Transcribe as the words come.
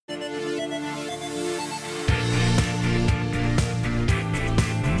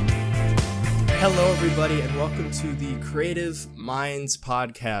Hello, everybody, and welcome to the Creative Minds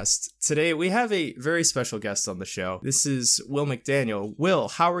Podcast. Today, we have a very special guest on the show. This is Will McDaniel. Will,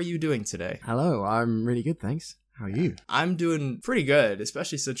 how are you doing today? Hello, I'm really good, thanks. How are you? I'm doing pretty good,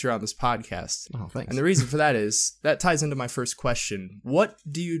 especially since you're on this podcast. Oh, thanks. And the reason for that is, that ties into my first question. What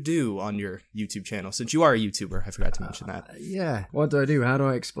do you do on your YouTube channel? Since you are a YouTuber, I forgot to mention that. Yeah, what do? How do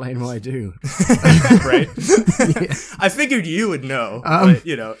I explain what I do? Right? Yeah. I figured you would know, but,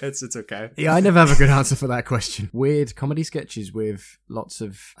 you know, it's okay. Yeah, I never have a good answer for that question. Weird comedy sketches with lots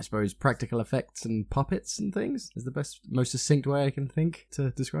of, I suppose, practical effects and puppets and things is the most succinct way I can think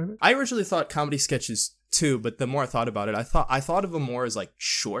to describe it. I originally thought comedy sketches too, but the more I thought about it, I thought of them more as like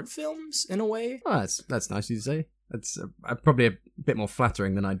short films in a way. Oh, that's nice of you to say. That's probably a bit more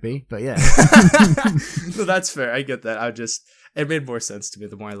flattering than I'd be, but yeah. No, that's fair. I get that. It made more sense to me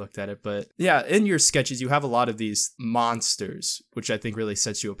the more I looked at it. But yeah, in your sketches, you have a lot of these monsters, which I think really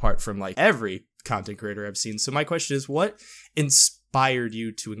sets you apart from like every content creator I've seen. So my question is, what inspired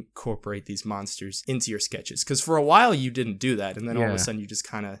you to incorporate these monsters into your sketches? Because for a while you didn't do that, and then all of a sudden you just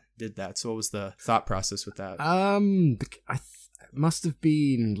kind of did that. So what was the thought process with that? It must have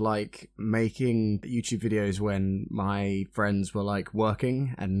been like making YouTube videos when my friends were like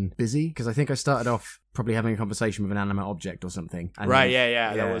working and busy, because I think I started off probably having a conversation with an animate object or something. And right, then,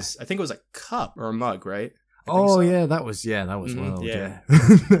 yeah. That was, I think it was a cup or a mug, right? Oh, so. That was wild. Yeah.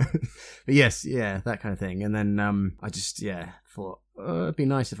 But yes, that kind of thing. And then I just thought it'd be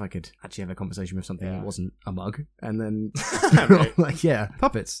nice if I could actually have a conversation with something that wasn't a mug. And then like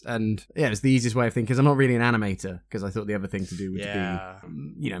puppets. And it was the easiest way of thinking, because I'm not really an animator, because I thought the other thing to do would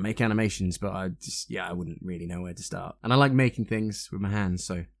be make animations, but I wouldn't really know where to start. And I like making things with my hands,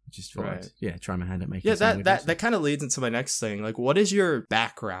 so just thought try my hand at making that kind of leads into my next thing. Like, what is your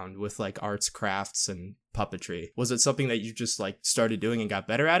background with like arts, crafts, and puppetry? Was it something that you just like started doing and got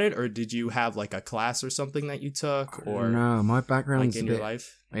better at it, or did you have like a class or something that you took? Or no, my background's like in your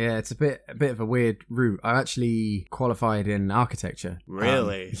life? Yeah, it's a bit of a weird route. I actually qualified in architecture.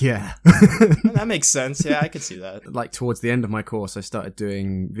 Really? Yeah. That makes sense. Yeah, I could see that. Like towards the end of my course, I started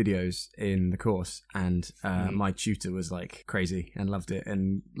doing videos in the course, and my tutor was like crazy and loved it,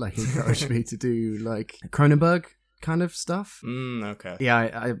 and like encouraged me to do like Cronenberg kind of stuff. Okay. Yeah,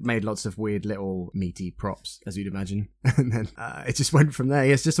 I made lots of weird little meaty props, as you'd imagine. And then it just went from there.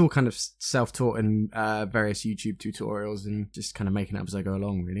 Yeah, it's just all kind of self-taught and various YouTube tutorials, and just kind of making it up as I go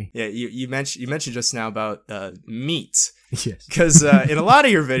along, really. Yeah, you mentioned just now about meat. Yes. Because in a lot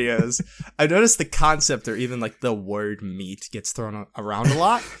of your videos, I noticed the concept, or even like the word meat, gets thrown around a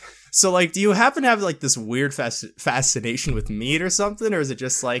lot. So, like, do you happen to have, like, this weird fascination with meat or something? Or is it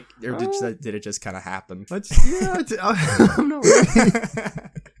just, like, or did it just kind of happen? I'm not really...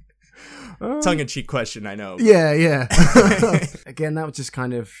 Tongue-in-cheek question, I know. Yeah. Again, that was just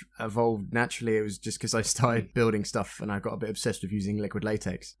kind of evolved naturally. It was just because I started building stuff and I got a bit obsessed with using liquid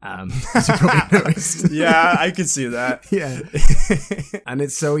latex. As you probably noticed. Yeah, I could see that. Yeah. And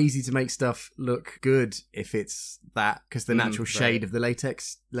it's so easy to make stuff look good if it's that, because the natural shade of the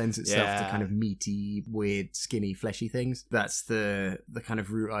latex lends itself to kind of meaty, weird, skinny, fleshy things. That's the kind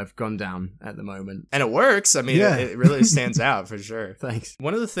of route I've gone down at the moment. And it works. I mean, it really stands out for sure. Thanks.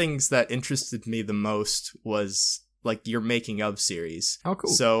 One of the things that interested me the most was like your making of series. Oh,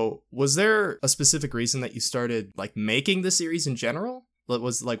 cool. So was there a specific reason that you started like making the series in general?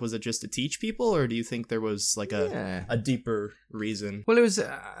 Was it just to teach people, or do you think there was like a deeper reason? Well, it was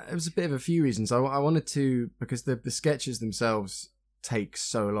a bit of a few reasons. I wanted to, because the sketches themselves take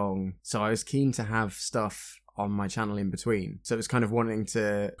so long, so I was keen to have stuff on my channel in between. So it was kind of wanting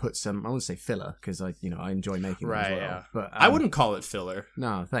to put some, I wouldn't say filler, because I enjoy making them as well. Yeah. But I wouldn't call it filler.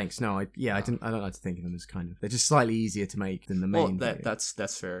 No, thanks. No, I don't like to think of them as kind of, they're just slightly easier to make than the main. Well,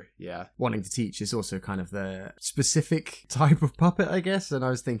 that's fair. Yeah. Wanting to teach is also kind of the specific type of puppet, I guess. And I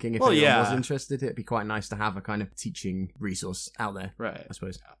was thinking if anyone was interested, it'd be quite nice to have a kind of teaching resource out there. Right. I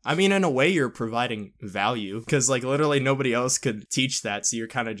suppose. I mean, in a way, you're providing value, because like literally nobody else could teach that, so you're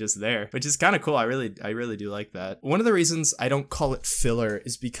kind of just there, which is kind of cool. I really do like that. One of the reasons I don't call it filler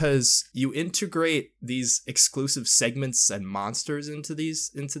is because you integrate these exclusive segments and monsters into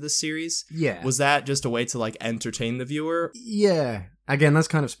the series. Yeah. Was that just a way to like entertain the viewer? Yeah. Again, that's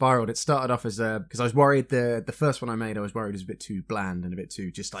kind of spiraled. It started off as because I was worried the first one I made, I was worried it was a bit too bland and a bit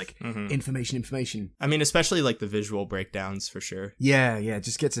too just like information. I mean, especially like the visual breakdowns for sure. Yeah, it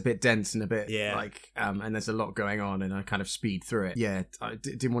just gets a bit dense and a bit like, and there's a lot going on, and I kind of speed through it. Yeah, I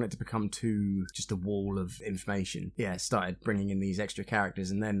didn't want it to become too just a wall of information. Yeah, started bringing in these extra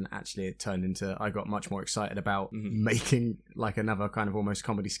characters, and then actually it turned into, I got much more excited about making like another kind of almost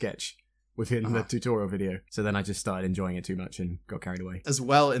comedy sketch within the tutorial video. So then I just started enjoying it too much and got carried away. As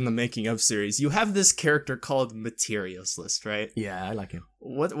well, in the making of series, you have this character called Materialist, right? Yeah, I like him.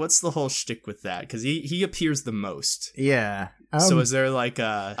 What's the whole shtick with that? Because he appears the most. Yeah. So is there like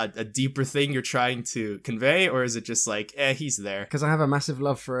a deeper thing you're trying to convey, or is it just like, he's there? Because I have a massive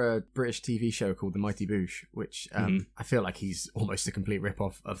love for a British TV show called The Mighty Boosh, which I feel like he's almost a complete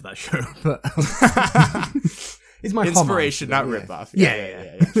rip-off of that show. But it's my inspiration, homage, not rip-off.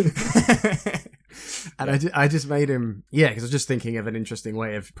 Yeah. And I just made him, because I was just thinking of an interesting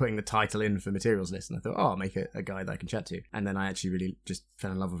way of putting the title in for Materials List, and I thought, I'll make it a guy that I can chat to. And then I actually really just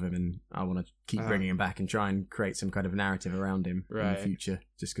fell in love with him, and I want to keep bringing him back and try and create some kind of narrative around him in the future,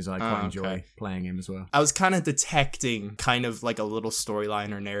 just because I quite enjoy playing him as well. I was kind of detecting kind of like a little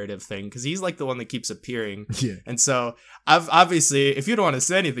storyline or narrative thing, because he's like the one that keeps appearing. Yeah. And so I've obviously, if you don't want to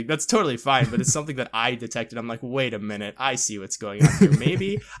say anything, that's totally fine, but it's something that I detected. I'm like, wait a minute, I see what's going on here.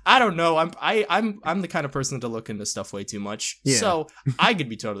 Maybe, I don't know. I'm the kind of person to look into stuff way too much. Yeah. So I could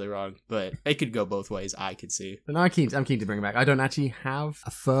be totally wrong, but it could go both ways. I could see. And I'm keen to bring him back. I don't actually have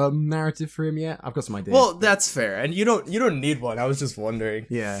a firm narrative for him yet. I've got some ideas. Well, that's fair, and you don't need one. I was just wondering.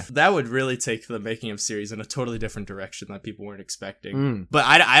 Yeah, that would really take the making of series in a totally different direction that people weren't expecting. But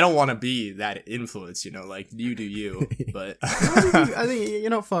I don't want to be that influence, like you do you. But I think you're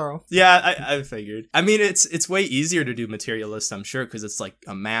not far off. Yeah, I figured. I mean, it's way easier to do Materialist, I'm sure, because it's like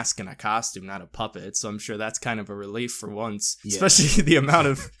a mask and a costume, not a puppet. So I'm sure that's kind of a relief for once, especially the amount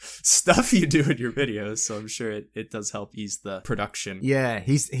of stuff you do in your videos. So I'm sure it does help ease the production. Yeah,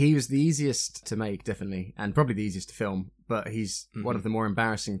 he was the easiest to make, definitely, and probably the easiest to film. But he's one of the more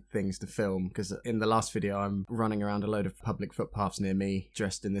embarrassing things to film, because in the last video I'm running around a load of public footpaths near me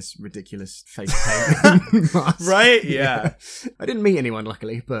dressed in this ridiculous face paint mask. Right? Yeah. I didn't meet anyone,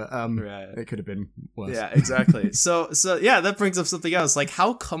 luckily, but it could have been worse. Yeah, exactly. So yeah, that brings up something else. Like,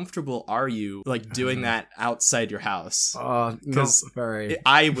 how comfortable are you like doing that outside your house? Not very.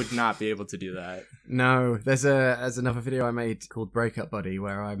 I would not be able to do that. No, there's another video I made called Breakup Buddy,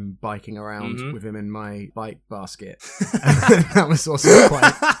 where I'm biking around with him in my bike basket. That was also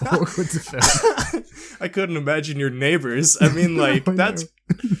quite awkward to film. I couldn't imagine your neighbors. I mean, like,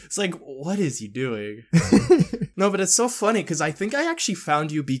 it's like, what is he doing? No, but it's so funny, because I think I actually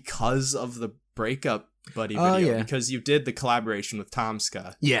found you because of the Breakup Buddy video, because you did the collaboration with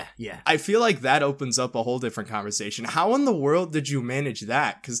Tomska. Yeah. I feel like that opens up a whole different conversation. How in the world did you manage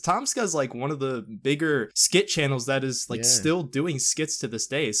that? Because Tomska is like one of the bigger skit channels that is like still doing skits to this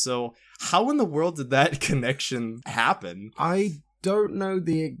day. So how in the world did that connection happen? I don't know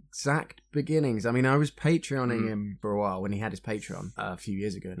the exact beginnings. I mean, I was Patreoning him for a while when he had his Patreon a few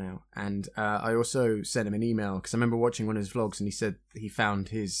years ago now, and I also sent him an email because I remember watching one of his vlogs, and he said he found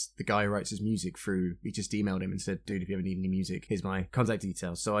the guy who writes his music through. He just emailed him and said, "Dude, if you ever need any music, here's my contact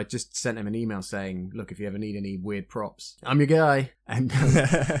details." So I just sent him an email saying, "Look, if you ever need any weird props, I'm your guy." And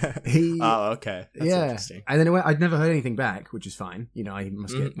he, oh, okay, that's interesting. And then I'd never heard anything back, which is fine. I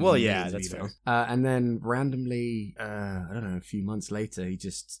must get that's fair. And then randomly, I don't know, a few months later, he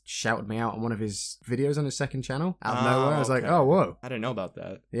just shouted me out on one of his videos on his second channel out of nowhere. I was like, oh, whoa. I didn't know about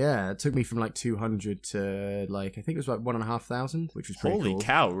that. Yeah, it took me from like 200 to like, I think it was like 1,500, which was pretty cool. Holy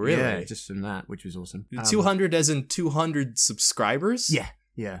cow, really? Yeah, just from that, which was awesome. 200 as in 200 subscribers?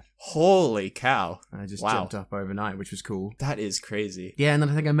 Yeah. Holy cow. I just jumped up overnight, which was cool. That is crazy. Yeah, and then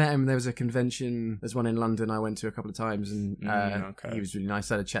I think I met him. There was a convention. There's one in London I went to a couple of times, and he was really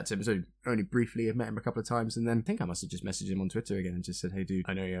nice. I had a chat to him. So only briefly I've met him a couple of times, and then I think I must have just messaged him on Twitter again and just said, "Hey, dude,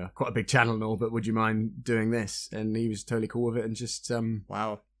 I know you're quite a big channel and all, but would you mind doing this?" And he was totally cool with it, and just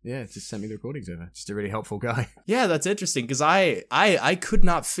wow. Yeah, just sent me the recordings over. Just a really helpful guy. Yeah, that's interesting, because I could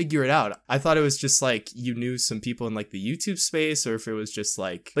not figure it out. I thought it was just like you knew some people in like the YouTube space, or if it was just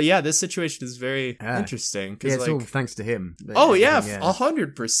like... But yeah, this situation is very interesting. Yeah, it's all thanks to him.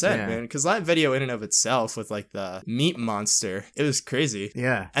 100%, man. Because that video in and of itself with like the meat monster, it was crazy.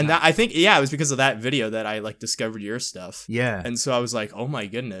 Yeah. And that, I think, it was because of that video that I like discovered your stuff. Yeah. And so I was like, oh my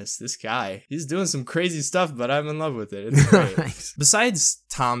goodness, this guy, he's doing some crazy stuff, but I'm in love with it. It's great. Nice. Besides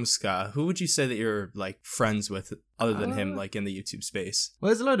Tomska, who would you say that you're like friends with other than him, like in the YouTube space? Well,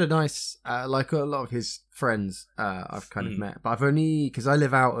 there's a load of nice, like a lot of his friends I've kind of met, but I've only, because I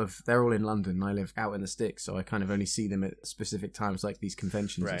live they're all in London, I live out in the sticks, so I kind of only see them at specific times, like these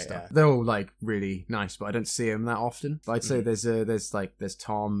conventions and stuff. They're all like really nice, but I don't see them that often. But I'd say there's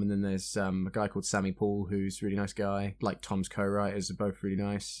Tom, and then there's a guy called Sammy Paul, who's a really nice guy. Like Tom's co-writers are both really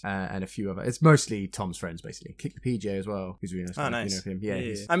nice, and a few other. It's mostly Tom's friends, basically. Kick the PJ as well, who's a really nice guy. Nice. You know him.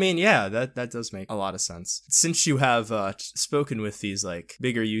 Yeah. I mean, that does make a lot of sense. Since you have have spoken with these like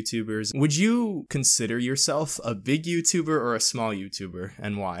bigger YouTubers. Would you consider yourself a big YouTuber or a small YouTuber,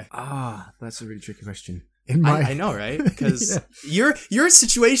 and why? That's a really tricky question. I know, right? Because your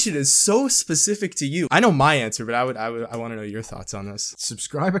situation is so specific to you. I know my answer, but I want to know your thoughts on this.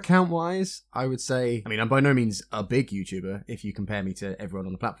 Subscriber count wise, I would say, I mean, I'm by no means a big YouTuber if you compare me to everyone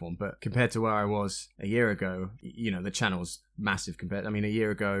on the platform, but compared to where I was a year ago, you know, the channel's massive compared. I mean, a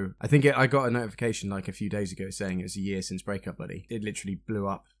year ago, I think I got a notification like a few days ago saying it was a year since Breakup Buddy. It literally blew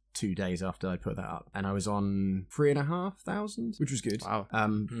up 2 days after I put that up, and I was on 3,500, which was good. Wow.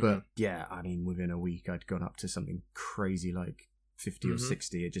 But yeah, I mean, within a week, I'd gone up to something crazy like 50 or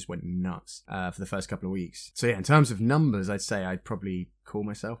 60. It just went nuts for the first couple of weeks. So yeah, in terms of numbers, I'd say I'd probably call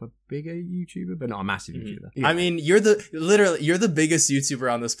myself a bigger YouTuber, but not a massive YouTuber. Yeah. I mean, you're the biggest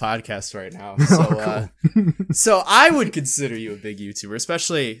YouTuber on this podcast right now. So, so I would consider you a big YouTuber,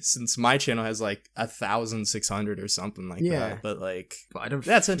 especially since my channel has like 1,600 or something like that. But like, I don't.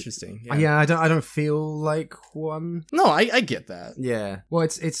 That's interesting. Yeah, I don't feel like one. No, I get that. Yeah. Well,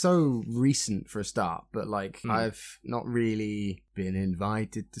 it's so recent for a start, but like I've not really been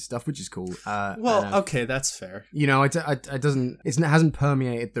invited to stuff, which is cool. Okay, that's fair. You know, it hasn't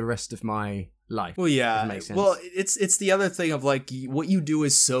permeated the rest of my life. Well, yeah. Makes sense. Well, it's the other thing of like what you do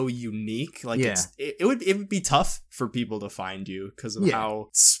is so unique. Like it would be tough for people to find you because of how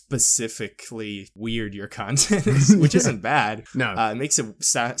specifically weird your content is, which isn't bad. No, it makes it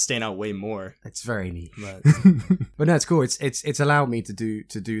stand out way more. It's very neat, but no, it's cool. It's allowed me to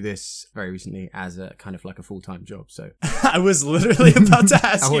do this very recently as a kind of like a full-time job. So I was literally about to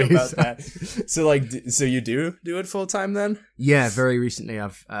ask you about that. So you do it full-time then? Yeah, very recently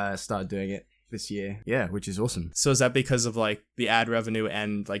I've started doing it this year. Yeah, which is awesome. So is that because of like the ad revenue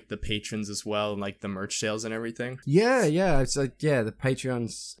and like the patrons as well and like the merch sales and everything? Yeah. It's like, the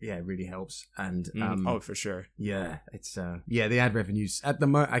Patreons, it really helps. And for sure. Yeah, it's the ad revenues at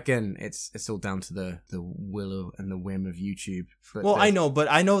the again, it's all down to the will and the whim of YouTube. But I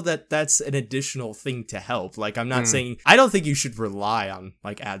know that that's an additional thing to help. Like I'm not saying, I don't think you should rely on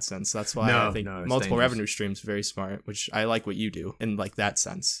like AdSense. That's why I think multiple revenue streams very smart, which I like what you do in like that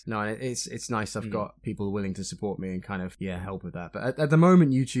sense. No, it's nice. I've got people willing to support me and kind of help with that. But at the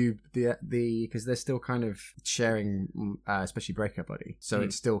moment, YouTube because they're still kind of sharing, especially Breakup Buddy, so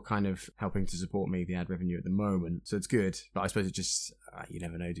it's still kind of helping to support me, the ad revenue at the moment. So it's good. But I suppose it just you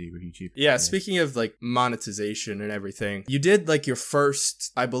never know, do you, with YouTube? Yeah. Speaking of like monetization and everything, you did like your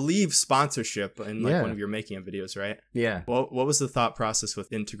first, I believe, sponsorship in like one of your making of videos, right? Yeah. Well, what was the thought process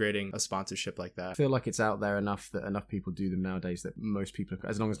with integrating a sponsorship like that? I feel like it's out there enough that enough people do them nowadays that most people,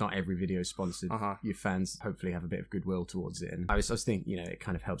 as long as not every video is sponsored, your fans hopefully have a bit of goodwill towards it. And I was thinking, it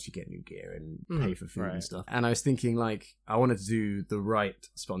kind of helps you get new gear and pay for food and stuff. And I was thinking like I wanted to do the right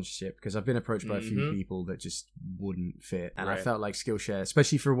sponsorship because I've been approached by a few people that just wouldn't fit, and I felt like Skillshare,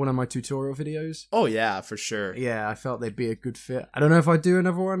 especially for one of my tutorial videos. Oh yeah, for sure. Yeah, I felt they'd be a good fit. I don't know if I'd do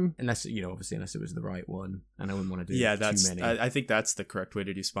another one unless obviously unless it was the right one, and I wouldn't want to do too many. I think that's the correct way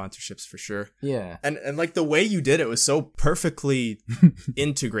to do sponsorships for sure. Yeah, and like the way you did it was so perfectly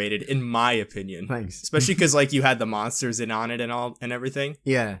integrated, in my opinion. Thanks. Especially because like you had the monsters in on it and all and everything.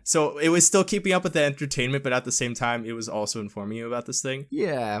 Yeah. So it was still keeping up with the entertainment, but at the same time, it was also informing you about this thing.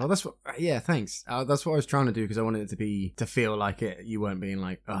 Yeah. Well, that's what. Yeah. Thanks. That's what I was trying to do because I wanted it to feel like it. You weren't being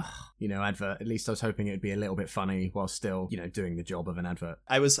like, advert. At least I was hoping it would be a little bit funny while still, doing the job of an advert.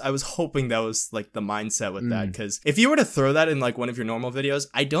 I was hoping that was like the mindset with that, because if you were to throw that in like one of your normal videos,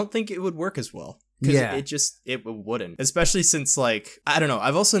 I don't think it would work as well. Because it wouldn't. Especially since, like, I don't know.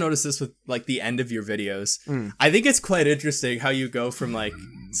 I've also noticed this with, like, the end of your videos. I think it's quite interesting how you go from, like,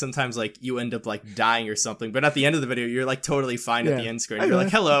 sometimes, like, you end up, like, dying or something. But at the end of the video, you're, like, totally fine at the end screen. You're like,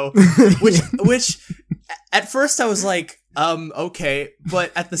 hello. Which, at first I was like, okay.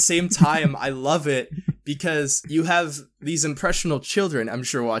 But at the same time, I love it because you have these impressionable children, I'm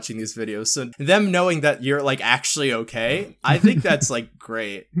sure, watching these videos. So them knowing that you're like actually okay, I think that's like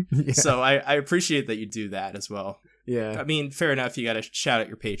great. So I appreciate that you do that as well. Yeah. I mean, fair enough. You got to shout out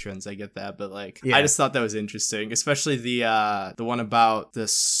your patrons. I get that. But like, I just thought that was interesting, especially the one about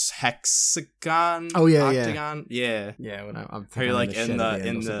this hexagon. Oh, yeah. Octagon. Yeah. Yeah. When I'm you're like in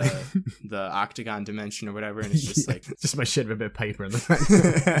the octagon dimension or whatever. And it's just like, just my shed with a bit of paper in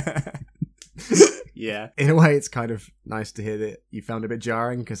the back. Yeah. In a way, it's kind of nice to hear that you found it a bit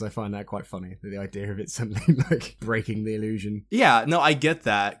jarring, because I find that quite funny, the idea of it suddenly like breaking the illusion. Yeah, no, I get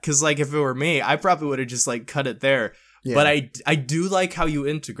that, because like if it were me, I probably would have just like cut it there. Yeah. But I do like how you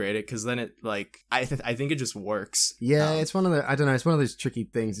integrate it, because then it like I think it just works. Yeah, it's one of the, I don't know, it's one of those tricky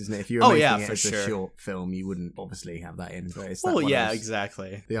things, isn't it? If you were making it as a short film, you wouldn't obviously have that in. But it's that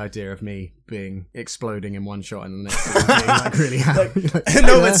exactly. The idea of me being exploding in one shot and the next one being like really happy.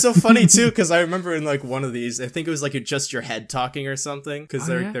 No, it's so funny too, because I remember in like one of these, I think it was like just your head talking or something, because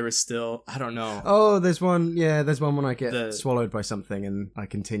there was still, I don't know. Oh, there's one when I get swallowed by something and I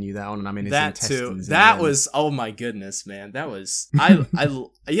continue that on and I'm in his intestines. That was, oh my goodness, man. That was,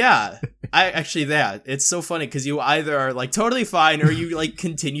 it's so funny because you either are like totally fine or you like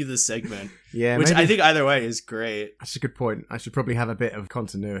continue the segment. Yeah, which I think either way is great. That's a good point. I should probably have a bit of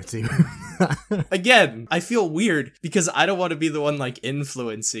continuity. Again, I feel weird because I don't want to be the one like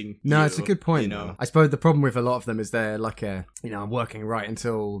influencing. No, it's a good point. You know, I suppose the problem with a lot of them is they're like I'm working right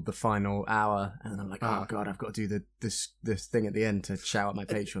until the final hour, and I'm like, oh god, I've got to do this thing at the end to shout at my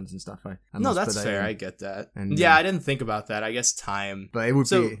patrons and stuff. No, that's fair. I get that. And I didn't think about that. I guess time, but it would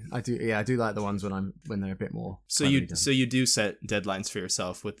be. I do like the ones when they're a bit more. So you do set deadlines for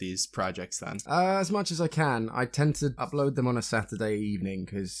yourself with these projects. Then? As much as I can. I tend to upload them on a Saturday evening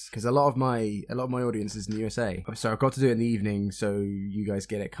because a lot of my audience is in the USA, so I've got to do it in the evening so you guys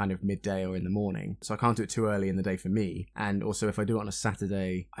get it kind of midday or in the morning, so I can't do it too early in the day for me. And also if I do it on a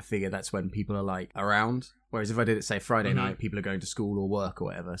Saturday, I figure that's when people are like around. Whereas if I did it, say, Friday night, people are going to school or work or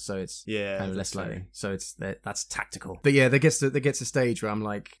whatever, so it's kind of less likely. So that's tactical. But yeah, there gets a stage where I'm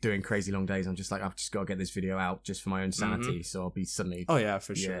like doing crazy long days. I'm just like, I've just got to get this video out just for my own sanity. So I'll be suddenly... Oh yeah,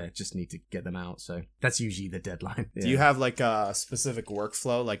 for sure. Yeah, just need to get them out. So that's usually the deadline. Yeah. Do you have like a specific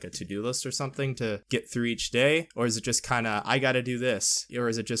workflow, like a to-do list or something to get through each day? Or is it just kind of, I got to do this? Or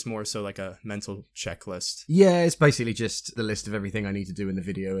is it just more so like a mental checklist? Yeah, it's basically just the list of everything I need to do in the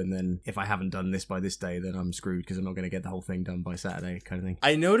video. And then if I haven't done this by this day, then I'm screwed because I'm not going to get the whole thing done by Saturday, kind of thing.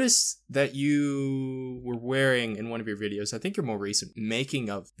 I noticed that you were wearing in one of your videos, I think your more recent making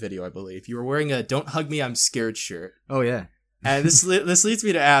of video, I believe, you were wearing a "Don't Hug Me, I'm Scared" shirt. Oh yeah. And this leads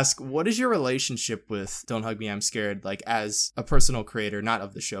me to ask, what is your relationship with Don't Hug Me, I'm Scared, like as a personal creator, not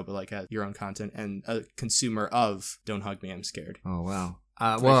of the show, but like as your own content and a consumer of Don't Hug Me, I'm Scared? Oh wow.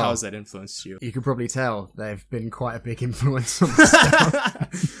 Well, how has that influenced you? You can probably tell they've been quite a big influence on the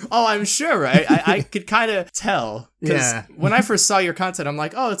stuff. Oh, I'm sure, right? I could kind of tell. Yeah. When I first saw your content, I'm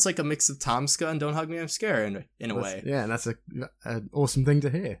like, oh, it's like a mix of Tomska and Don't Hug Me, I'm Scared in a way. Yeah, and that's an awesome thing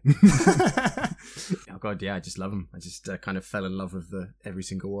to hear. Oh god, yeah, I just love them. I just kind of fell in love with every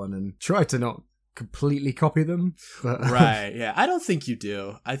single one and tried to not completely copy them, but right, yeah, I don't think you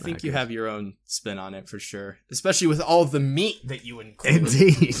do. I think you have your own spin on it for sure, especially with all the meat that you include.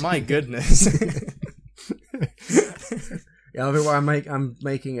 Indeed. My goodness. Yeah, I'm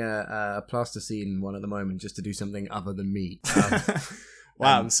making a plasticine one at the moment just to do something other than meat.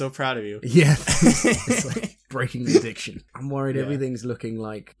 Wow, I'm so proud of you. Yeah, it's like breaking the addiction. I'm worried everything's looking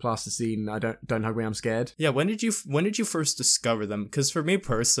like plasticine. Don't hug me, I'm scared. Yeah, when did you first discover them? Because for me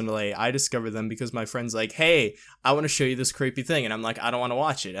personally, I discovered them because my friend's like, hey, I want to show you this creepy thing, and I'm like, I don't want to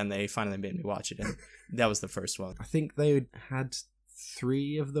watch it, and they finally made me watch it, and that was the first one. I think they had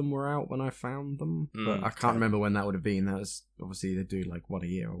 3 of them were out when I found them, but I can't remember when that would have been. That was obviously they do like one a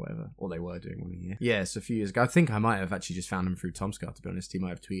year or whatever, or they were doing one a year. Yeah, so a few years ago. I think I might have actually just found them through Tomska, to be honest. He might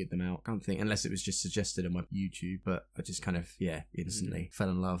have tweeted them out. I can't think, unless it was just suggested on my YouTube, but I just kind of instantly fell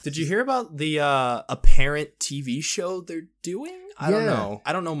in love. Did you hear about the apparent TV show they're doing? I don't know.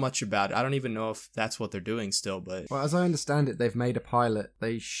 I don't know much about it. I don't even know if that's what they're doing still, but... Well, as I understand it, they've made a pilot.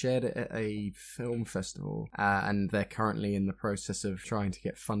 They shared it at a film festival, and they're currently in the process of trying to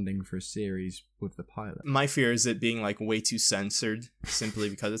get funding for a series with the pilot. My fear is it being like way too censored simply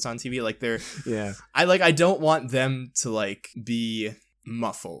because it's on TV. Like they're... Yeah. I don't want them to like be...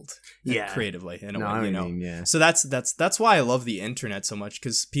 muffled creatively in a way, you know. Yeah. So that's why I love the internet so much,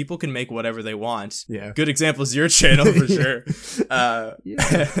 because people can make whatever they want. Yeah. Good example is your channel for sure. I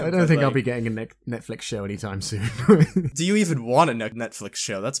don't think I'll be getting a Netflix show anytime soon. Do you even want a Netflix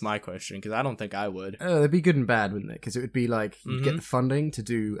show? That's my question, because I don't think I would. They'd be good and bad, wouldn't they? Because it would be like you'd get the funding to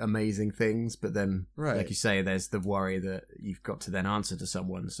do amazing things, but then, like you say, there's the worry that you've got to then answer to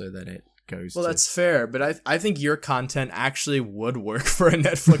someone, so that it goes. Well, that's fair, but I think your content actually would work for a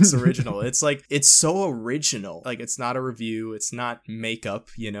Netflix original. It's like, it's so original. Like, it's not a review, it's not makeup,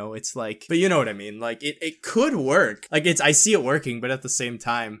 you know, it's like, but you know what I mean? Like, it could work. Like, I see it working, but at the same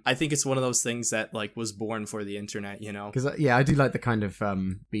time, I think it's one of those things that, like, was born for the internet, you know? Because, I do like the kind of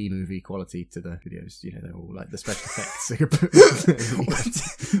B-movie quality to the videos, you know, they're all, like, the special effects.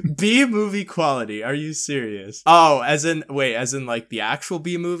 B-movie quality? Are you serious? Oh, as in, like, the actual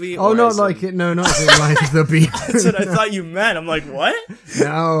B-movie? Oh, no, like it. No, not as in, like, the B. That's what I thought you meant. I'm like, what?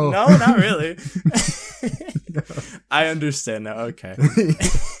 No, not really. I understand now. Okay.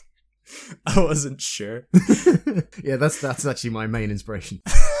 I wasn't sure. Yeah, that's actually my main inspiration.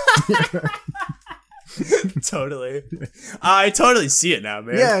 Totally. I totally see it now,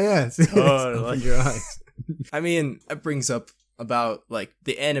 man. Yeah. Totally. Open your eyes. I mean, that brings up about like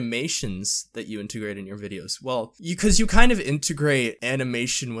the animations that you integrate in your videos. Well, because you kind of integrate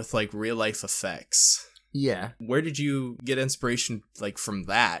animation with like real life effects. Yeah. Where did you get inspiration like from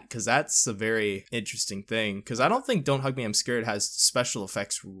that? Because that's a very interesting thing. Because I don't think Don't Hug Me, I'm Scared has special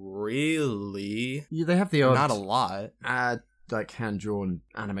effects really. Yeah, they have the odd, not a lot. Like hand-drawn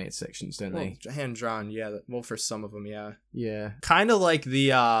animated sections, don't they? Hand-drawn, yeah. Well, for some of them, yeah. Yeah. Kind of like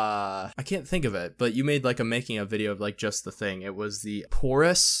the, I can't think of it, but you made like a making of video of like just the thing. It was the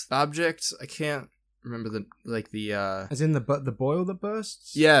porous object. I can't remember As in the boil that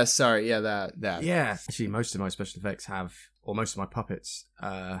bursts? Yeah, sorry, yeah, that. Yeah. Actually, most of my special effects or most of my puppets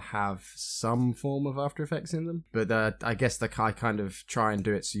have some form of After Effects in them. But I guess I kind of try and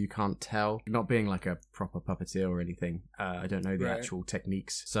do it so you can't tell. Not being like a proper puppeteer or anything, I don't know the actual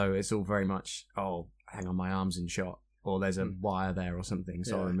techniques. So it's all very much, hang on, my arm's in shot. Or there's a wire there or something,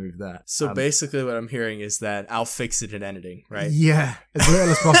 so I'll remove that. So basically what I'm hearing is that I'll fix it in editing, right? Yeah, as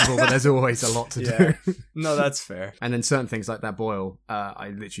little as possible, but there's always a lot to do. No, that's fair. And then certain things like that boil, I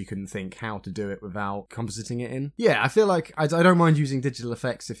literally couldn't think how to do it without compositing it in. Yeah, I feel like I don't mind using digital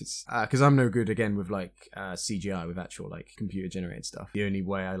effects if it's... Because I'm no good, again, with like CGI, with actual like computer-generated stuff. The only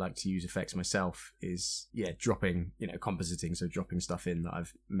way I like to use effects myself is, dropping, compositing, so dropping stuff in that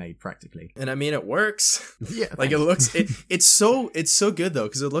I've made practically. And I mean, it works. Yeah. Like, it looks... It's so good though,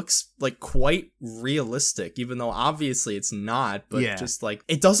 because it looks like quite realistic, even though obviously it's not, but just like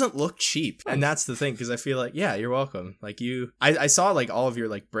it doesn't look cheap. And that's the thing, because I feel like, you're welcome. Like I saw like all of your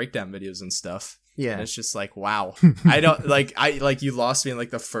like breakdown videos and stuff. Yeah. And it's just like, wow. I don't like you lost me in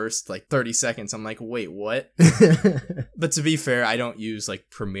like the first like 30 seconds. I'm like, wait, what? But to be fair, I don't use like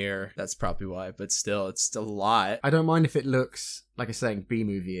Premiere. That's probably why, but still, it's still a lot. I don't mind if it looks, like I was saying,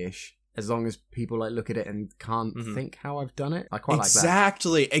 B-movie-ish. As long as people like look at it and can't think how I've done it, I quite like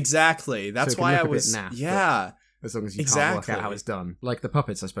that. Exactly. That's why I was. Naff, as long as you can't work out how it's done. Like the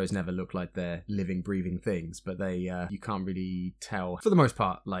puppets, I suppose, never look like they're living, breathing things, but they you can't really tell, for the most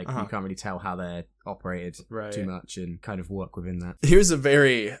part, like you can't really tell how they're operated too much and kind of work within that. Here's a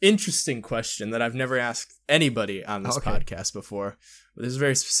very interesting question that I've never asked anybody on this podcast before. But there's a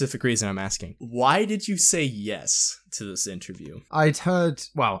very specific reason I'm asking. Why did you say yes to this interview? I'd heard...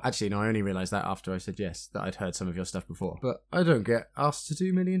 Well, actually, no, I only realised that after I said yes, that I'd heard some of your stuff before. But I don't get asked to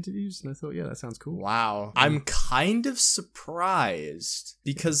do many interviews, and I thought, that sounds cool. Wow. I'm kind of surprised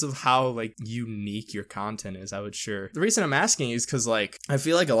because of how, like, unique your content is, The reason I'm asking is because, like, I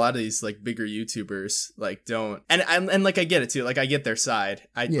feel like a lot of these, like, bigger YouTubers, like, don't... And like, I get it, too. Like, I get their side.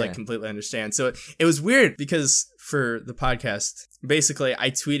 I, like, completely understand. So it was weird because... For the podcast, basically I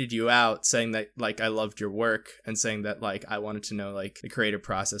tweeted you out saying that like I loved your work and saying that like I wanted to know like the creative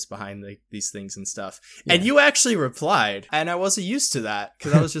process behind like these things and stuff. And you actually replied, and I wasn't used to that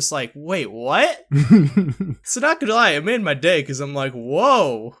because I was just like, wait, what? So not gonna lie, it made my day because I'm like,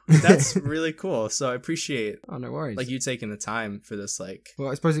 whoa, that's really cool. So I appreciate no worries, like you taking the time for this. Like, well,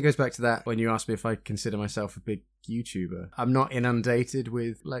 I suppose it goes back to that when you asked me if I consider myself a big YouTuber. I'm not inundated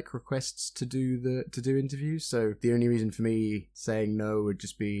with like requests to do interviews, so the only reason for me saying no would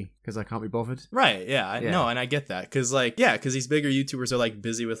just be because I can't be bothered. Right, yeah. No, and I get that because like because these bigger YouTubers are like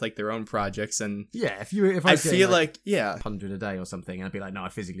busy with like their own projects, and if I feel like 100 a day or something, I'd be like, no, I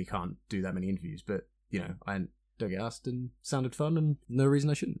physically can't do that many interviews, but I don't get asked and sounded fun and no reason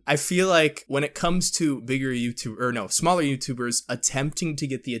I shouldn't. I feel like when it comes to smaller YouTubers attempting to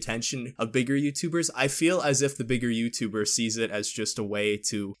get the attention of bigger YouTubers, I feel as if the bigger YouTuber sees it as just a way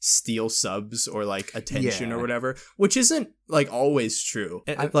to steal subs or like attention or whatever, which isn't like always true.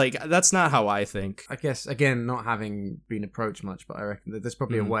 Like that's not how I think. I guess again, not having been approached much, but I reckon that there's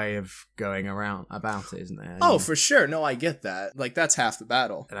probably a way of going around about it, isn't there? Oh, for sure. No, I get that. Like that's half the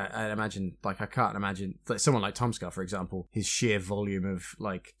battle. And I imagine, like I can't imagine like someone like Tom Scar, for example, his sheer volume of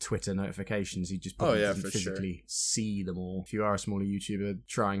like Twitter notifications, he just probably doesn't physically see them all. If you are a smaller YouTuber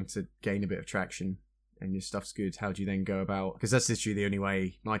trying to gain a bit of traction and your stuff's good, how do you then go about... Because that's literally the only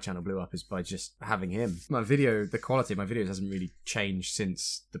way my channel blew up, is by just having him. The quality of my videos hasn't really changed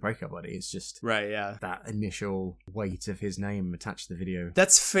since the breakup buddy. It's just that initial weight of his name attached to the video.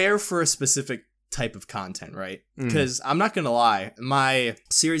 That's fair for a specific type of content, right? Because I'm not gonna lie, my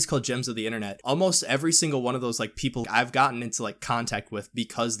series called Gems of the Internet, almost every single one of those like people I've gotten into like contact with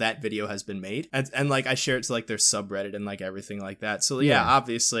because that video has been made, and like I share it to like their subreddit and like everything like that. So yeah,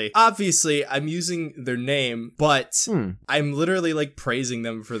 obviously I'm using their name, but I'm literally like praising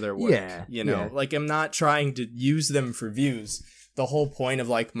them for their work. You know, like I'm not trying to use them for views. The whole point of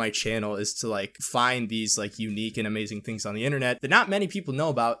like my channel is to like find these like unique and amazing things on the internet that not many people know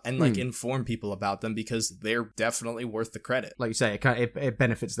about and like inform people about them because they're definitely worth the credit. Like you say, it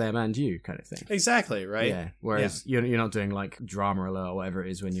benefits them and you kind of thing. Exactly, right? Yeah. Whereas you're not doing like drama alert or whatever it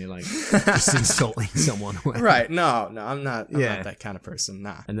is when you're like just insulting someone. Right. No, I'm not that kind of person.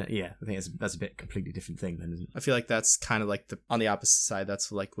 Nah. And I think that's a bit completely different thing then, isn't it? I feel like that's kind of like on the opposite side. That's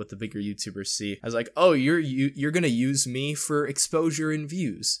like what the bigger YouTubers see as like, oh, you're gonna use me for exposure and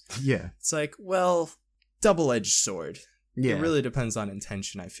views. Yeah. It's like, well, double-edged sword. Yeah. It really depends on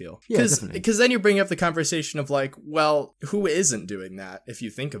intention, I feel. Yeah, definitely. Because then you bring up the conversation of like, well, who isn't doing that if you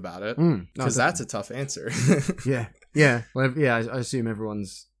think about it? Because that's a tough answer. Yeah. Well, yeah, I assume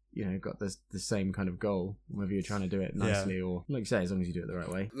everyone's, got the same kind of goal, whether you're trying to do it nicely or, like you say, as long as you do it the right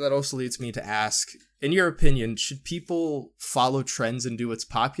way. That also leads me to ask, in your opinion, should people follow trends and do what's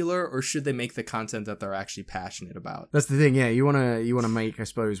popular, or should they make the content that they're actually passionate about? That's the thing, yeah. You wanna make, I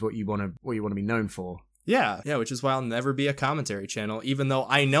suppose, what you wanna be known for. Yeah, which is why I'll never be a commentary channel, even though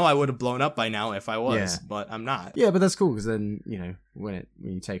I know I would have blown up by now if I was, but I'm not. Yeah, but that's cool, because then, when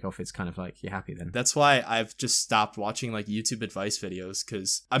you take off, it's kind of like, you're happy then. That's why I've just stopped watching, like, YouTube advice videos,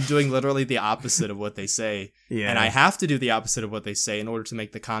 because I'm doing literally the opposite of what they say, and I have to do the opposite of what they say in order to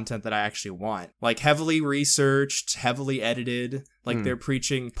make the content that I actually want. Like, heavily researched, heavily edited, like, they're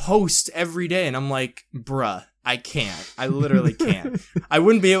preaching post every day, and I'm like, bruh. I can't. I literally can't. I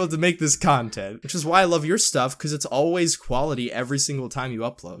wouldn't be able to make this content, which is why I love your stuff, because it's always quality every single time you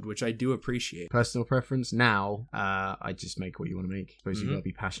upload, which I do appreciate. Personal preference now, I just make what you want to make. I suppose you gotta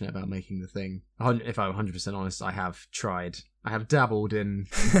be passionate about making the thing. If I'm 100% honest, I have tried. I have dabbled in,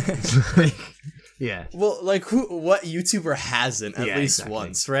 Well, like what YouTuber hasn't at least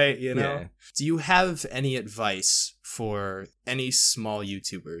once, right? Yeah. Do you have any advice for any small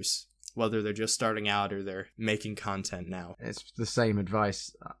YouTubers? Whether they're just starting out or they're making content now. It's the same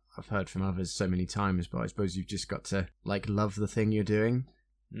advice I've heard from others so many times, but I suppose you've just got to like love the thing you're doing,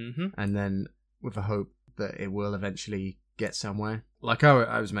 and then with a hope that it will eventually get somewhere. Like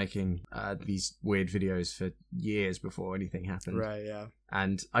I was making these weird videos for years before anything happened. Right, yeah.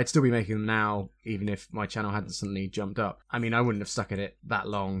 And I'd still be making them now, even if my channel hadn't suddenly jumped up. I mean, I wouldn't have stuck at it that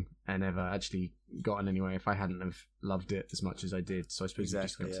long and ever actually gotten anywhere if I hadn't have loved it as much as I did. So I suppose you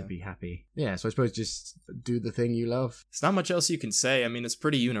just got to be happy. Yeah, so I suppose just do the thing you love. It's not much else you can say. I mean, it's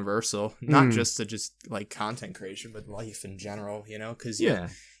pretty universal. Not just to just like content creation, but life in general, because you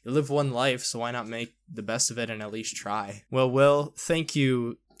live one life, so why not make the best of it and at least try? Well, Will, thank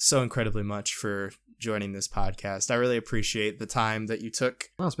you so incredibly much for joining this podcast. I really appreciate the time that you took.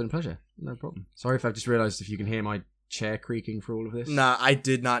 Oh, it's been a pleasure. No problem. Sorry if I've just realized if you can hear my chair creaking for all of this. Nah, I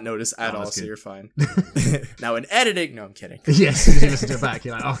did not notice at all, so you're fine. Now in editing, no, I'm kidding. Yes, as you listen to it back,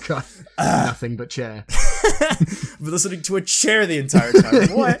 you're like, oh god, nothing but chair. I've been listening to a chair the entire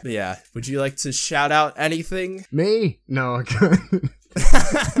time. What? But yeah, would you like to shout out anything? Me? No, I can't.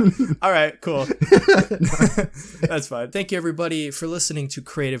 All right, cool. That's fine. Thank you everybody for listening to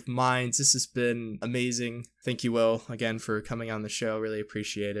Creative Minds. This has been amazing. Thank you, Will, again for coming on the show. Really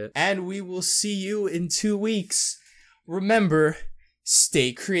appreciate it. And we will see you in 2 weeks. Remember,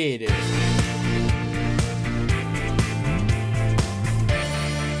 stay creative.